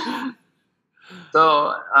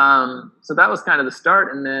 So that was kind of the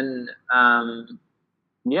start. And then,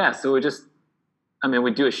 so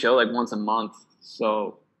we do a show like once a month.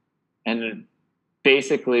 So, and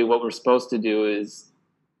basically what we're supposed to do is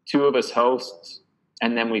 2 of us host,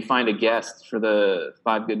 and then we find a guest for the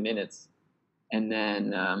 5 good minutes. And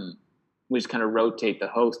then we just kind of rotate the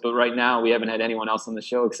host. But right now we haven't had anyone else on the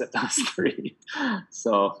show except us 3.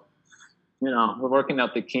 So, we're working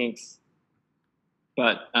out the kinks.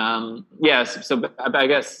 But so I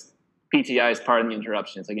guess PTI is part of the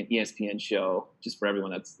interruption. It's like an ESPN show, just for everyone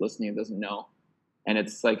that's listening and doesn't know. And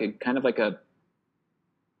it's like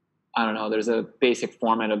I don't know, there's a basic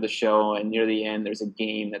format of the show, and near the end there's a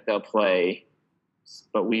game that they'll play,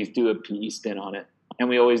 but we do a PE spin on it. And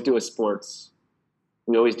we always do sports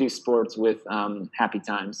with Happy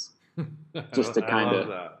Times, just to kind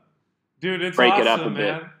of Dude, it's break awesome, it up a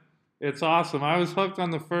man. bit. It's awesome. I was hooked on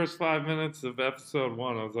the first 5 minutes of episode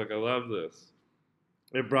 1. I was like, I love this.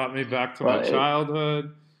 It brought me back to my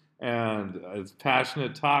childhood, and it's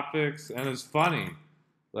passionate topics, and it's funny.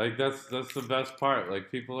 Like, that's the best part. Like,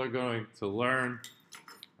 people are going to learn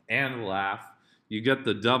and laugh. You get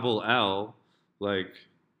the double L. Like,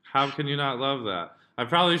 how can you not love that? I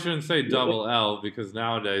probably shouldn't say double L, because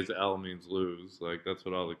nowadays L means lose. Like, that's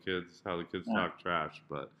what how the kids talk trash.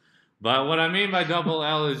 But what I mean by double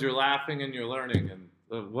L is you're laughing and you're learning. And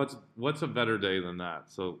what's a better day than that?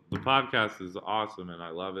 So the podcast is awesome, and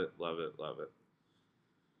I love it, love it, love it.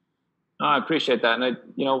 Oh, I appreciate that. And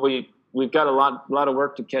we've got a lot of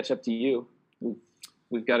work to catch up to you.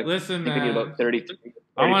 We've got to listen, man. About 33.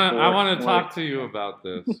 I want to talk to you about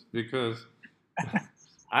this because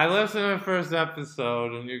I listened to the first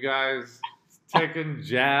episode, and you guys taking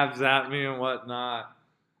jabs at me and whatnot.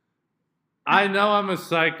 I know I'm a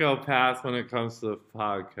psychopath when it comes to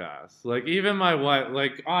podcasts. Like, even my wife,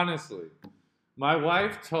 like, honestly, my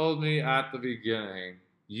wife told me at the beginning,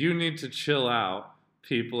 you need to chill out.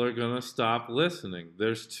 People are going to stop listening.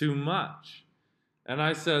 There's too much. And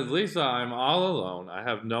I said, Lisa, I'm all alone. I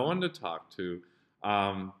have no one to talk to.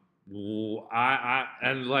 I'm that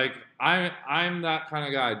kind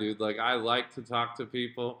of guy, dude. Like, I like to talk to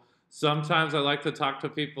people. Sometimes I like to talk to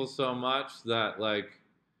people so much that, like,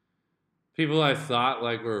 people I thought,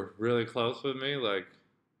 like, were really close with me, like,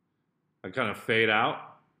 I kind of fade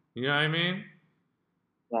out. You know what I mean?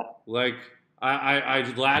 Yeah. Like, I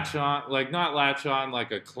latch on, like, not latch on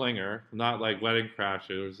like a clinger, not like Wedding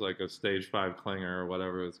Crashers, like a stage 5 clinger or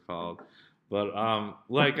whatever it's called. But,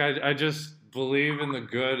 like, I just believe in the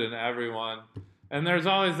good in everyone. And there's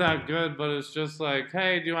always that good, but it's just like,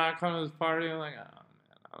 hey, do you want to come to this party? I'm like, oh,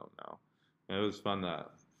 man, I don't know. And it was fun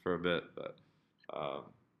for a bit, but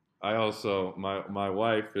I also, my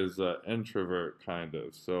wife is an introvert, kind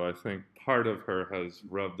of. So I think part of her has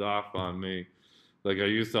rubbed off on me. Like, I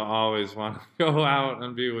used to always want to go out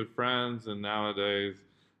and be with friends, and nowadays,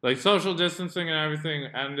 like, social distancing and everything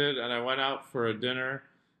ended, and I went out for a dinner,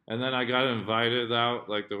 and then I got invited out,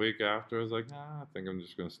 like, the week after. I was like, I think I'm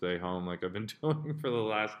just going to stay home like I've been doing for the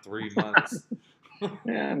last 3 months.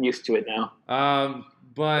 Yeah, I'm used to it now.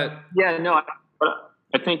 But Yeah, no, but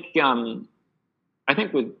I think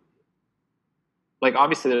with, like,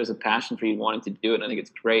 obviously there's a passion for you wanting to do it, and I think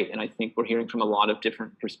it's great. And I think we're hearing from a lot of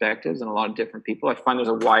different perspectives and a lot of different people. I find there's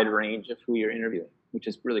a wide range of who you're interviewing, which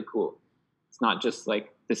is really cool. It's not just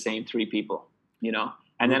like the same three people, you know?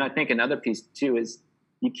 And then I think another piece too is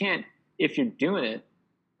you can't, if you're doing it,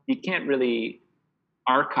 you can't really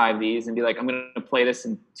archive these and be like, I'm going to play this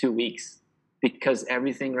in 2 weeks, because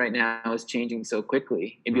everything right now is changing so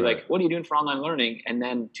quickly. It'd be like, what are you doing for online learning? And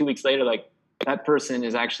then 2 weeks later, like, that person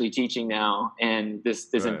is actually teaching now, and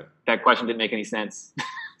this isn't, that question didn't make any sense.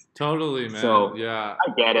 Totally, man. So yeah,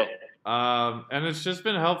 I get it. And it's just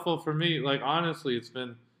been helpful for me. Like, honestly, it's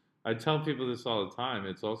been, I tell people this all the time.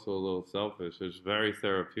 It's also a little selfish. It's very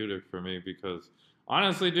therapeutic for me because,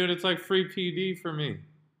 honestly, dude, it's like free PD for me.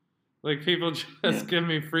 Like, people just give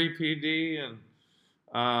me free PD,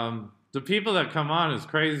 and the people that come on is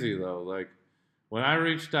crazy though. Like, when I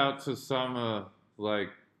reached out to some like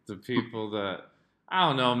the people that, I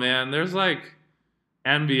don't know, man, there's like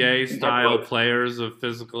NBA style players of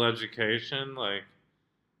physical education. Like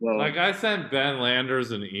I sent Ben Landers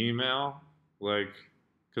an email, like,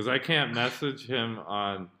 because I can't message him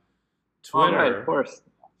on Twitter. Oh, right, of course.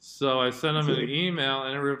 So I sent him an email,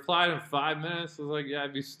 and he replied in 5 minutes. I was like, yeah,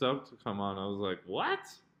 I'd be stoked to come on. I was like, what?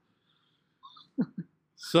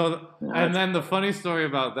 So, and then the funny story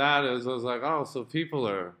about that is I was like, oh, so people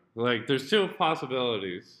are, like, there's two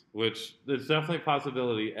possibilities, which there's definitely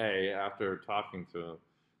possibility A after talking to him.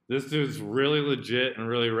 This dude's really legit and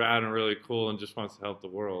really rad and really cool and just wants to help the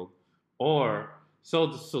world. Or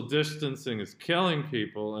social distancing is killing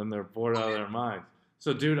people and they're bored out of their minds.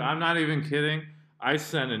 So, dude, I'm not even kidding. I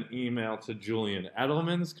sent an email to Julian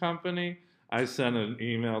Edelman's company. I sent an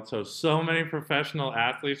email to so many professional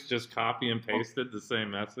athletes, just copy and pasted the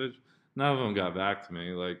same message. None of them got back to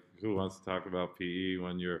me. Like, who wants to talk about PE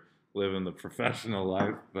when you're living the professional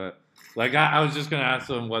life? But, like, I was just going to ask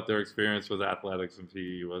them what their experience with athletics and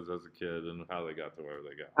PE was as a kid and how they got to where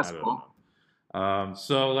they got. That's I don't cool. know.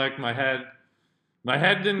 So, like, my head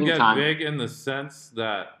didn't get big in the sense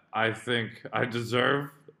that I think I deserve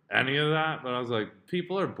any of that, but I was like,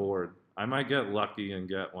 people are bored. I might get lucky and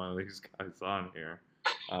get one of these guys on here,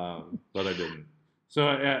 but I didn't. So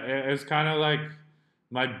it's kind of like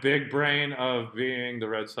my big brain of being the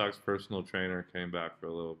Red Sox personal trainer came back for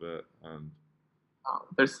a little bit, and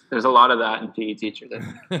there's a lot of that in PE teacher.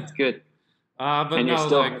 That's good. But and no,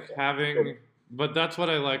 like having, but that's what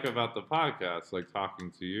I like about the podcast, like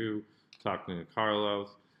talking to you, talking to Carlos.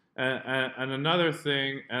 And another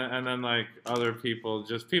thing, and then like other people,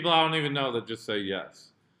 just people I don't even know that just say yes.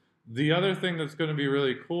 The other thing that's going to be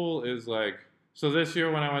really cool is like, so this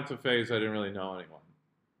year when I went to FaZe, I didn't really know anyone.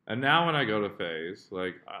 And now when I go to FaZe,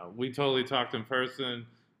 like we totally talked in person,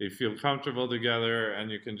 you feel comfortable together,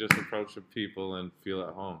 and you can just approach the people and feel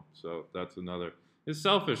at home. So that's another, it's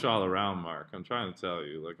selfish all around, Mark. I'm trying to tell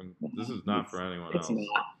you, like, this is not for anyone else.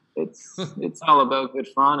 It's all about good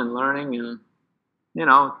fun and learning, and you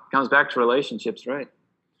know, it comes back to relationships, right?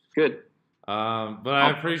 Good. But I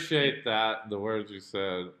appreciate that, the words you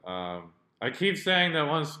said. I keep saying that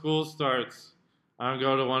once school starts, I'm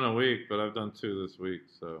going to 1 a week, but I've done 2 this week,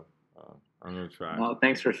 so I'm going to try. Well,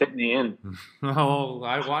 thanks for fitting me in. No,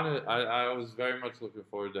 I was very much looking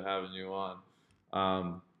forward to having you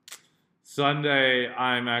on. Sunday,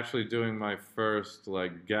 I'm actually doing my first,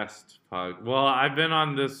 like, guest pod. Well, I've been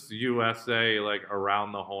on this USA, like,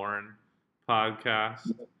 Around the Horn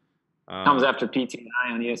podcast. Comes after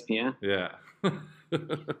PT&I on ESPN. Yeah.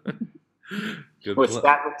 Good with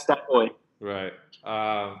Stat Boy. Right.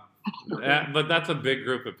 But that's a big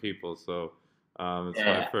group of people, so it's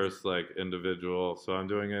my first like individual. So I'm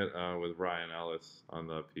doing it with Ryan Ellis on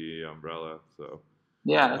the PE umbrella. So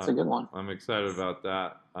yeah, that's a good one. I'm excited about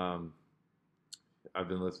that. I've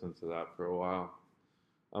been listening to that for a while.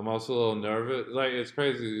 I'm also a little nervous. Like, it's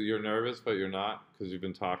crazy. You're nervous, but you're not, because you've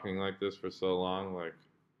been talking like this for so long. Like,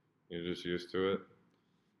 you're just used to it.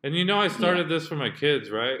 And you know, I started this for my kids,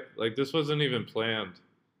 right? Like, this wasn't even planned.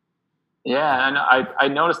 Yeah, and I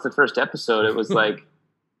noticed the first episode. It was like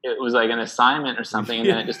an assignment or something, and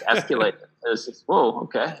then it just escalated. It was just, whoa,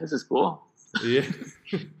 okay, this is cool. Yeah,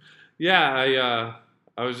 yeah.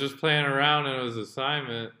 I was just playing around, and it was an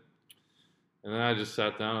assignment. And then I just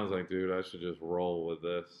sat down. I was like, dude, I should just roll with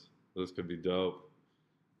this. This could be dope.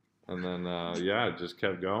 And then, yeah, it just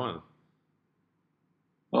kept going.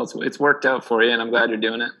 Well, it's worked out for you, and I'm glad you're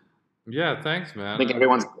doing it. Yeah, thanks, man. I think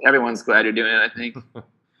everyone's glad you're doing it, I think.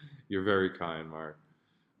 You're very kind, Mark.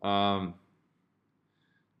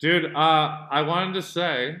 Dude, I wanted to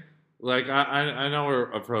say, like I know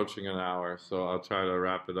we're approaching an hour, so I'll try to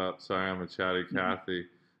wrap it up. Sorry, I'm a chatty Cathy.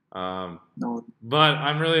 No. But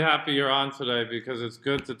I'm really happy you're on today because it's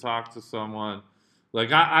good to talk to someone.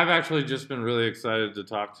 Like I've actually just been really excited to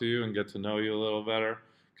talk to you and get to know you a little better.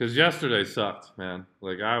 Because yesterday sucked, man.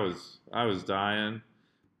 Like I was dying,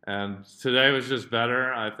 and today was just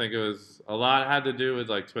better. I think it was a lot had to do with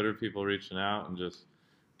like Twitter people reaching out and just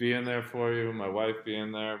being there for you, my wife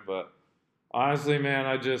being there. But honestly,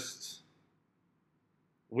 man,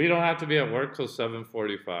 we don't have to be at work till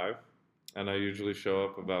 7:45, and I usually show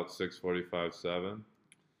up about 6:45, 7.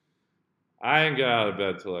 I didn't get out of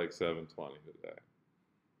bed till like 7:20 today.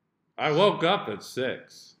 I woke up at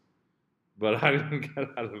 6, but I didn't get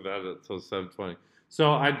out of bed until 7:20.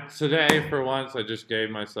 So today for once I just gave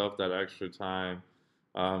myself that extra time.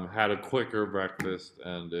 Had a quicker breakfast,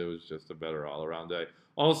 and it was just a better all around day.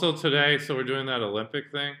 Also today, so we're doing that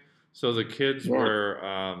Olympic thing. So the kids Yeah.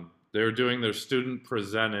 were they were doing their student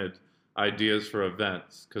presented ideas for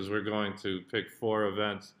events because we're going to pick 4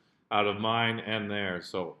 events out of mine and theirs.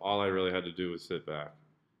 So all I really had to do was sit back.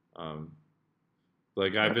 Um,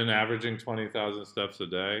 like I've been averaging 20,000 steps a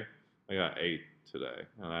day. I got 8 today,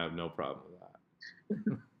 and I have no problem with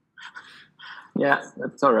that. Yeah,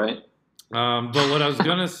 that's all right. But what I was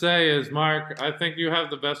gonna say is, Mark, I think you have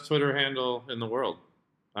the best Twitter handle in the world.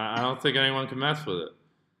 I don't think anyone can mess with it.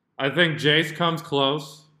 I think Jace comes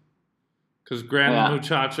close because Grand Yeah.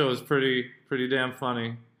 Muchacho is pretty damn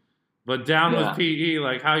funny. But down Yeah. with PE,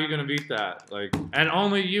 like how are you gonna beat that? Like, and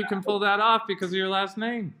only you can pull that off because of your last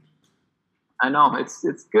name. I know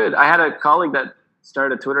it's good. I had a colleague that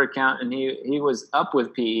started a Twitter account, and he was up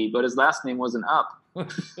with PE, but his last name wasn't up.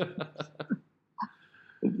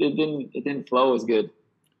 It didn't flow as good.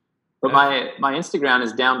 But my Instagram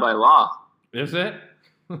is down by law. Is it?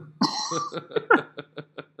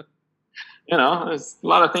 You know, there's a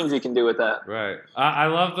lot of things you can do with that. Right. I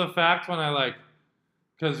love the fact when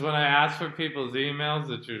because when I ask for people's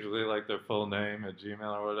emails, it's usually like their full name at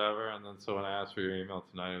Gmail or whatever. And then so when I asked for your email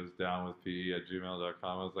tonight, it was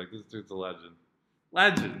downwithpe@gmail.com. I was like, this dude's a legend.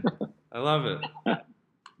 Legend. I love it.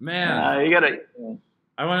 Man, You gotta.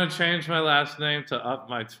 I want to change my last name to up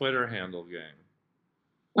my Twitter handle game.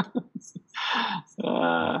 But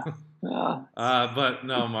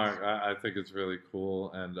no, Mark, I think it's really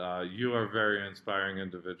cool. And you are a very inspiring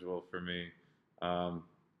individual for me.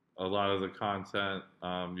 A lot of the content,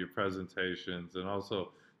 your presentations, and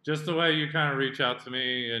also just the way you kind of reach out to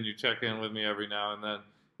me and you check in with me every now and then.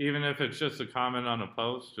 Even if it's just a comment on a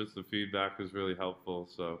post, just the feedback is really helpful.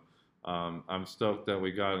 So I'm stoked that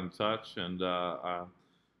we got in touch, and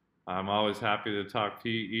I'm always happy to talk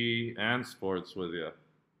PE and sports with you.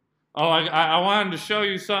 Oh, I wanted to show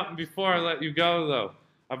you something before I let you go, though.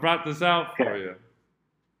 I brought this out for you.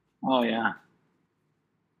 Oh, yeah.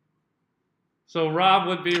 So Rob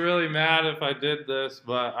would be really mad if I did this,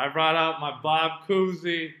 but I brought out my Bob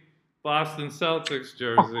Cousy Boston Celtics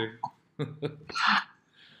jersey.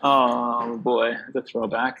 Oh, boy. The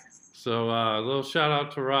throwback. So a little shout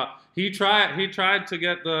out to Rob. He tried to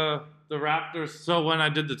get the Raptors. So when I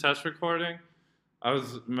did the test recording,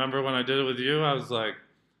 remember when I did it with you, I was like,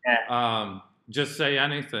 just say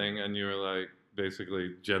anything, and you were like,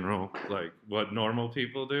 basically general, like what normal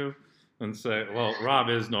people do, and say, well, Rob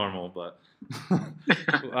is normal, but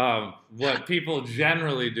what people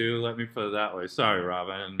generally do. Let me put it that way. Sorry, Rob,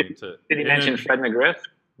 I didn't mean to. Did he mention Fred McGriff?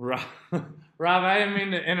 Rob, I didn't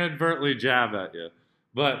mean to inadvertently jab at you.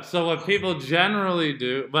 But so what people generally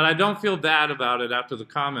do, but I don't feel bad about it after the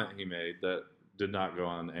comment he made that did not go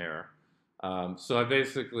on air. So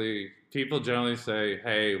people generally say,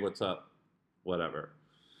 hey, what's up? Whatever.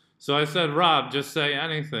 So I said, Rob, just say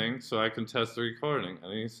anything so I can test the recording.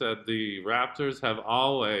 And he said, the Raptors have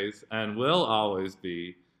always and will always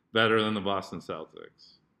be better than the Boston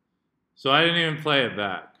Celtics. So I didn't even play it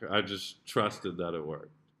back. I just trusted that it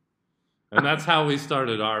worked. And that's how we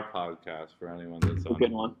started our podcast for anyone that's on. A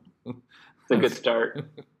good one. It's a good start.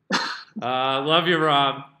 Love you,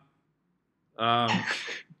 Rob.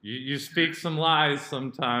 You speak some lies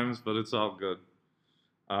sometimes, but it's all good.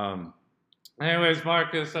 Anyways,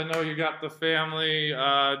 Marcus, I know you got the family.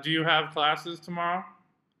 Do you have classes tomorrow?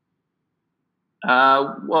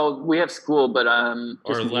 Well, we have school, but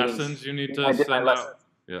or lessons you need to send out?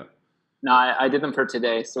 Yeah. No, I did them for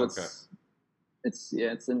today, so okay.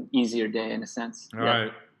 It's an easier day in a sense. All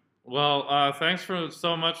right. Well, thanks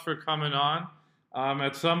so much for coming on.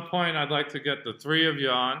 At some point, I'd like to get the 3 of you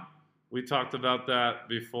on. We talked about that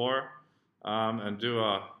before, and do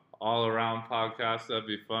a all-around podcast. That'd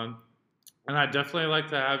be fun. And I'd definitely like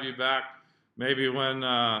to have you back. Maybe when,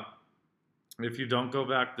 if you don't go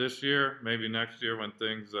back this year, maybe next year when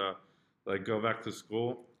things like go back to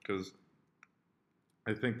school, because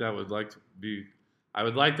I think that would like to be. I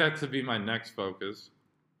would like that to be my next focus,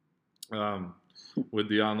 with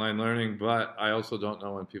the online learning. But I also don't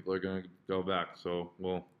know when people are going to go back. So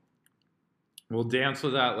we'll dance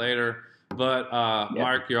with that later. But Yep.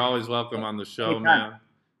 Mark, you're always welcome on the show, Anytime. man.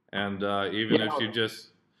 And even Yeah. if you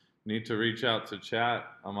just need to reach out to chat,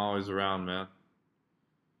 I'm always around, man.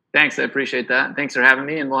 Thanks. I appreciate that. Thanks for having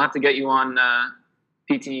me. And we'll have to get you on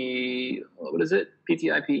PT. What is it?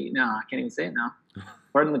 PTIP? No, I can't even say it now.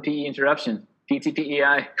 Pardon the PE interruption.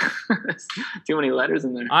 PTPEI. Too many letters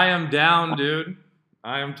in there. I am down, dude.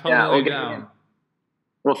 I am totally down.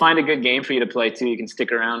 We'll find a good game for you to play too. You can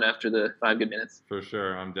stick around after the 5 good minutes. For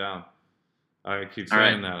sure, I'm down. I keep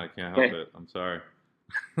saying that. I can't help it. I'm sorry.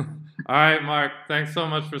 All right, Mark. Thanks so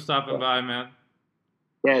much for stopping by, man.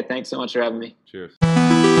 Yeah, thanks so much for having me. Cheers.